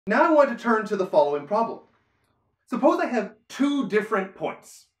Now I want to turn to the following problem. Suppose I have two different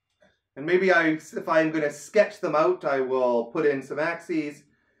points. And maybe if I'm going to sketch them out, I will put in some axes.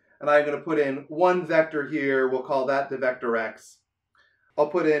 And I'm going to put in one vector here. We'll call that the vector x. I'll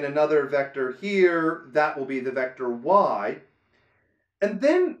put in another vector here. That will be the vector y. And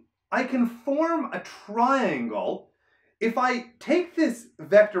then I can form a triangle if I take this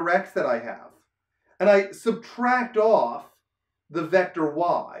vector x that I have and I subtract off the vector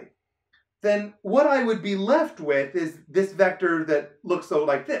y. Then what I would be left with is this vector that looks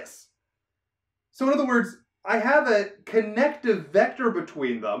like this. So in other words, I have a connective vector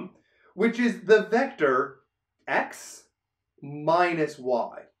between them, which is the vector x minus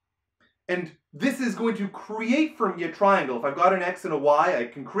y. And this is going to create for me a triangle. If I've got an x and a y, I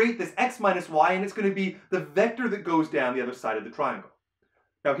can create this x minus y, and it's going to be the vector that goes down the other side of the triangle.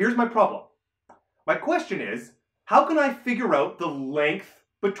 Now here's my problem. My question is, how can I figure out the length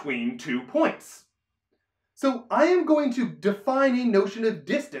between 2 points? So I am going to define a notion of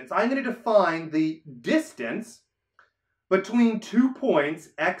distance. I'm going to define the distance between 2 points,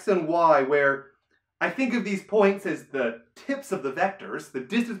 x and y, where I think of these points as the tips of the vectors, the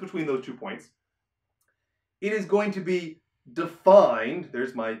distance between those 2 points. It is going to be defined,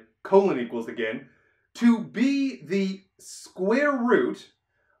 there's my colon equals again, to be the square root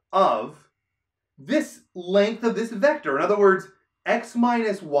of this length of this vector. In other words, x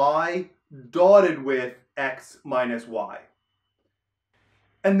minus y dotted with x minus y.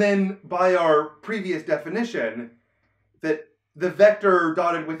 And then by our previous definition, that the vector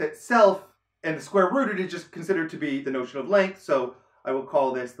dotted with itself and the square rooted is just considered to be the notion of length, so I will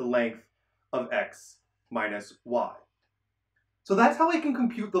call this the length of x minus y. So that's how I can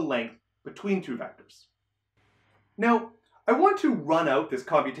compute the length between two vectors. Now, I want to run out this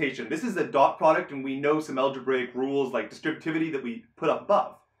computation. This is a dot product, and we know some algebraic rules like distributivity that we put up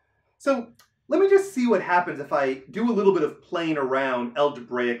above. So let me just see what happens if I do a little bit of playing around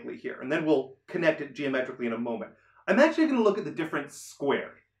algebraically here, and then we'll connect it geometrically in a moment. I'm actually going to look at the difference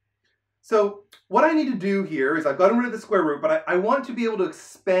squared. So what I need to do here is I've gotten rid of the square root, but I want to be able to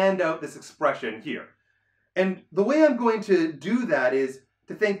expand out this expression here. And the way I'm going to do that is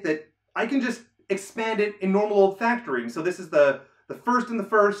to think that I can just expand it in normal old factoring. So this is the first and the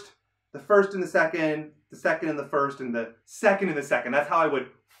first, the first and the second and the first, and the second and the second. That's how I would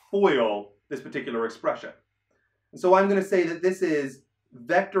FOIL this particular expression. And so I'm going to say that this is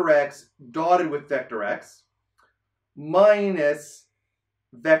vector x dotted with vector x minus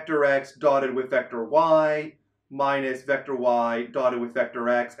vector x dotted with vector y minus vector y dotted with vector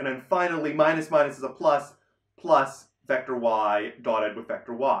x, and then finally minus minus is a plus, plus vector y dotted with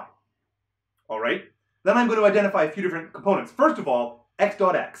vector y. All right? Then I'm going to identify a few different components. First of all, x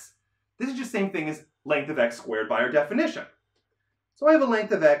dot x. This is just the same thing as length of x squared by our definition. So I have a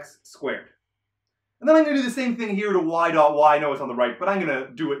length of x squared. And then I'm going to do the same thing here to y dot y. I know it's on the right, but I'm going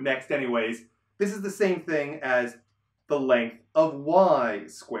to do it next anyways. This is the same thing as the length of y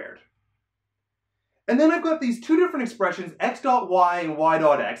squared. And then I've got these two different expressions, x dot y and y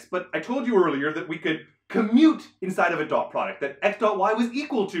dot x, but I told you earlier that we could commute inside of a dot product, that x dot y was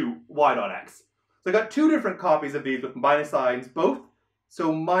equal to y dot x. So I got two different copies of these with minus signs both,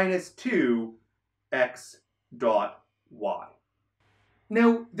 so minus 2 x dot y.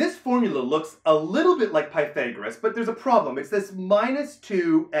 Now, this formula looks a little bit like Pythagoras, but there's a problem. It's this minus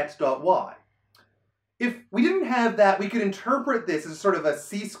 2 x dot y. If we didn't have that, we could interpret this as sort of a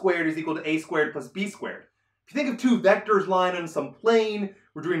c squared is equal to a squared plus b squared. If you think of two vectors lying on some plane,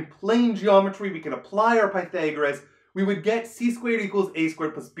 we're doing plane geometry, we can apply our Pythagoras, we would get c squared equals a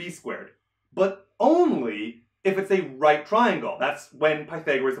squared plus b squared. But only if it's a right triangle. That's when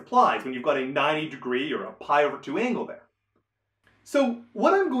Pythagoras applies, when you've got a 90-degree or a pi over 2 angle there. So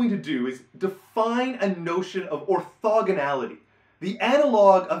what I'm going to do is define a notion of orthogonality. The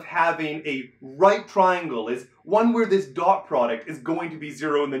analog of having a right triangle is one where this dot product is going to be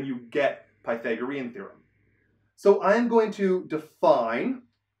 0 and then you get Pythagorean theorem. So I'm going to define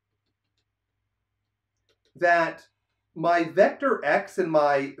that my vector x and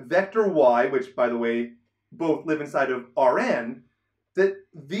my vector y, which by the way both live inside of Rn, that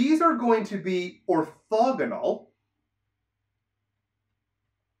these are going to be orthogonal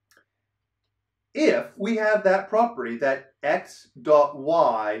if we have that property that x dot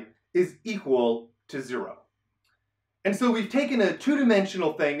y is equal to 0. And so we've taken a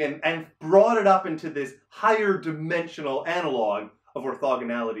two-dimensional thing and brought it up into this higher dimensional analog of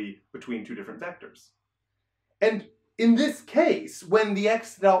orthogonality between two different vectors. And in this case, when the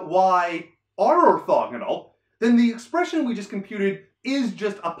x dot y are orthogonal, then the expression we just computed is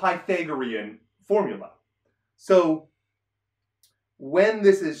just a Pythagorean formula. So when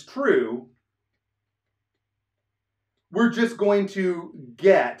this is true, we're just going to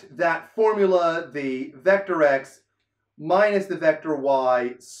get that formula, the vector x minus the vector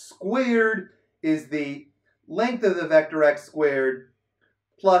y squared is the length of the vector x squared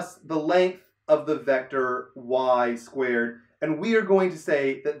plus the length of the vector y squared. And we are going to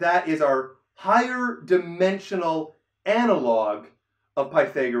say that that is our higher dimensional analog of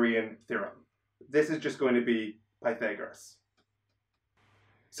Pythagorean theorem. This is just going to be Pythagoras.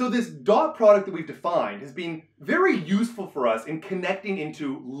 So this dot product that we've defined has been very useful for us in connecting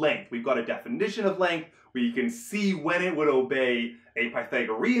into length. We've got a definition of length where you can see when it would obey a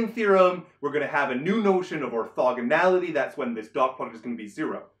Pythagorean theorem. We're going to have a new notion of orthogonality. That's when this dot product is going to be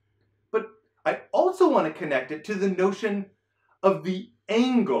 0. But I also want to connect it to the notion of the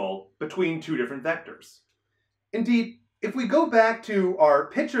angle between two different vectors. Indeed, if we go back to our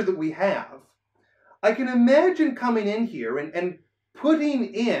picture that we have, I can imagine coming in here and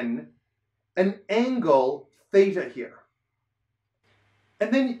putting in an angle theta here.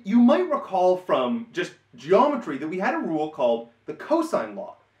 And then you might recall from just geometry that we had a rule called the cosine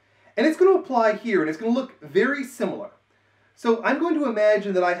law. And it's going to apply here, and it's going to look very similar. So I'm going to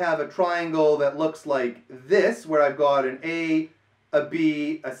imagine that I have a triangle that looks like this, where I've got an A, a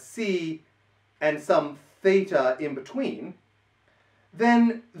B, a C, and some theta in between.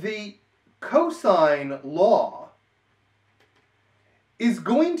 Then the cosine law is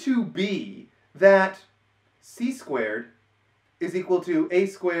going to be that c squared is equal to a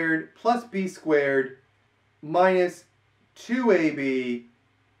squared plus b squared minus 2ab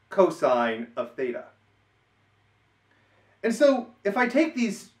cosine of theta. And so if I take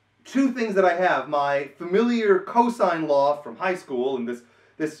these two things that I have, my familiar cosine law from high school and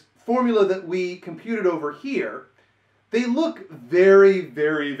this formula that we computed over here, they look very,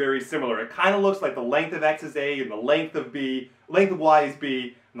 very, very similar. It kind of looks like the length of x is a and the length of y is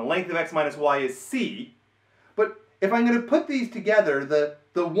b, and the length of x minus y is c. But if I'm going to put these together,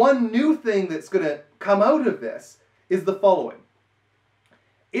 the one new thing that's going to come out of this is the following.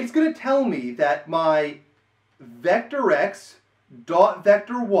 It's going to tell me that my vector x dot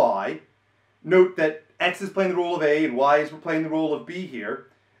vector y, note that x is playing the role of a and y is playing the role of b here,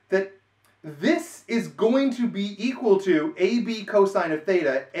 that this is going to be equal to ab cosine of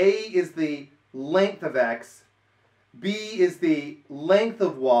theta. A is the length of x, b is the length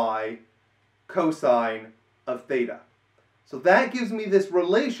of y cosine of theta. So that gives me this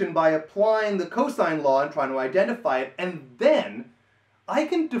relation by applying the cosine law and trying to identify it, and then I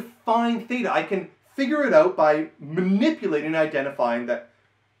can define theta. I can figure it out by manipulating and identifying that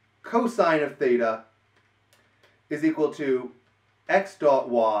cosine of theta is equal to x dot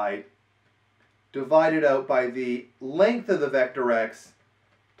y divided out by the length of the vector x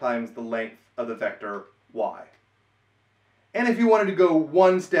times the length of the vector y. And if you wanted to go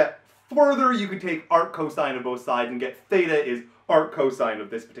one step further, you could take arc cosine of both sides and get theta is arc cosine of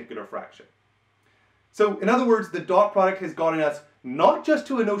this particular fraction. So in other words, the dot product has gotten us not just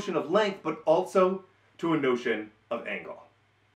to a notion of length, but also to a notion of angle.